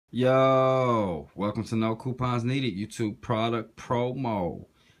Yo, welcome to No Coupons Needed YouTube product promo.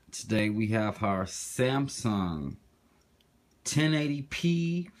 Today we have our Samsung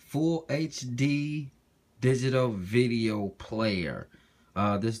 1080p Full HD digital video player.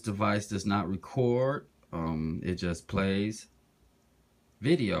 This device does not record, it just plays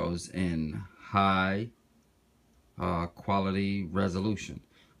videos in high quality resolution.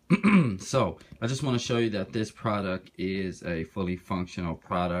 So I just want to show you that this product is a fully functional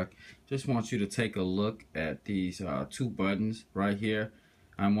product. Just want you to take a look at these two buttons right here.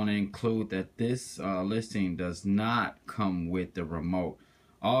 I want to include that this listing does not come with the remote.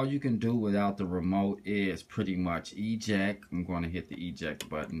 All you can do without the remote is pretty much eject. I'm going to hit the eject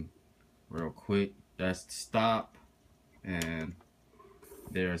button real quick. That's stop, and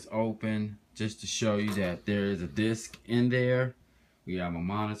there's open, just to show you that there is a disc in there. We have a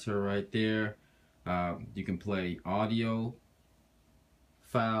monitor right there. You can play audio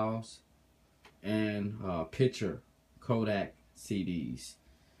files and picture Kodak CDs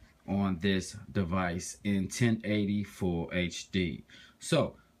on this device in 1080 Full HD.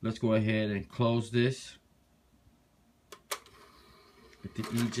 So let's go ahead and close this with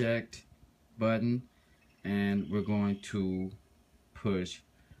the eject button, and we're going to push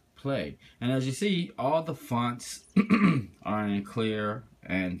play. And as you see, all the fonts are in clear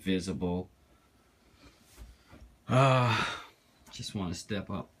and visible. Just want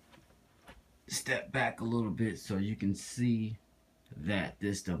to step back a little bit so you can see that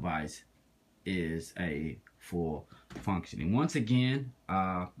this device is a full functioning. Once again,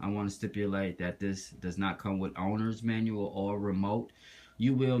 I want to stipulate that this does not come with owner's manual or remote.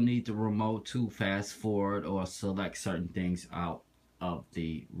 You will need the remote to fast forward or select certain things out of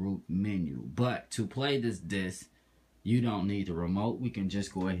the root menu, but to play this disc you don't need the remote. We can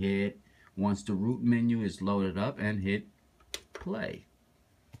just go ahead once the root menu is loaded up and hit play,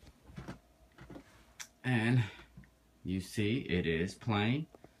 and you see it is playing.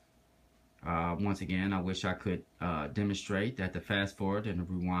 Once again, I wish I could demonstrate that the fast forward and the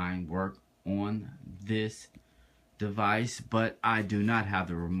rewind work on this device, but I do not have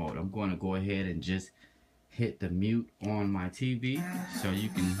the remote. I'm going to go ahead and just hit the mute on my TV so you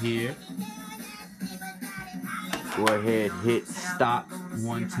can hear. Go ahead, hit stop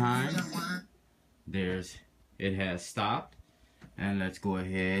one time. It has stopped, and let's go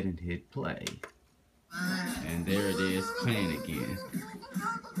ahead and hit play, and there it is playing again.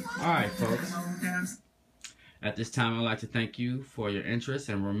 Alright folks, at this time I'd like to thank you for your interest,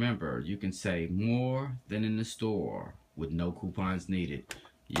 and remember, you can save more than in the store with no coupons needed.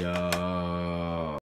 Yo.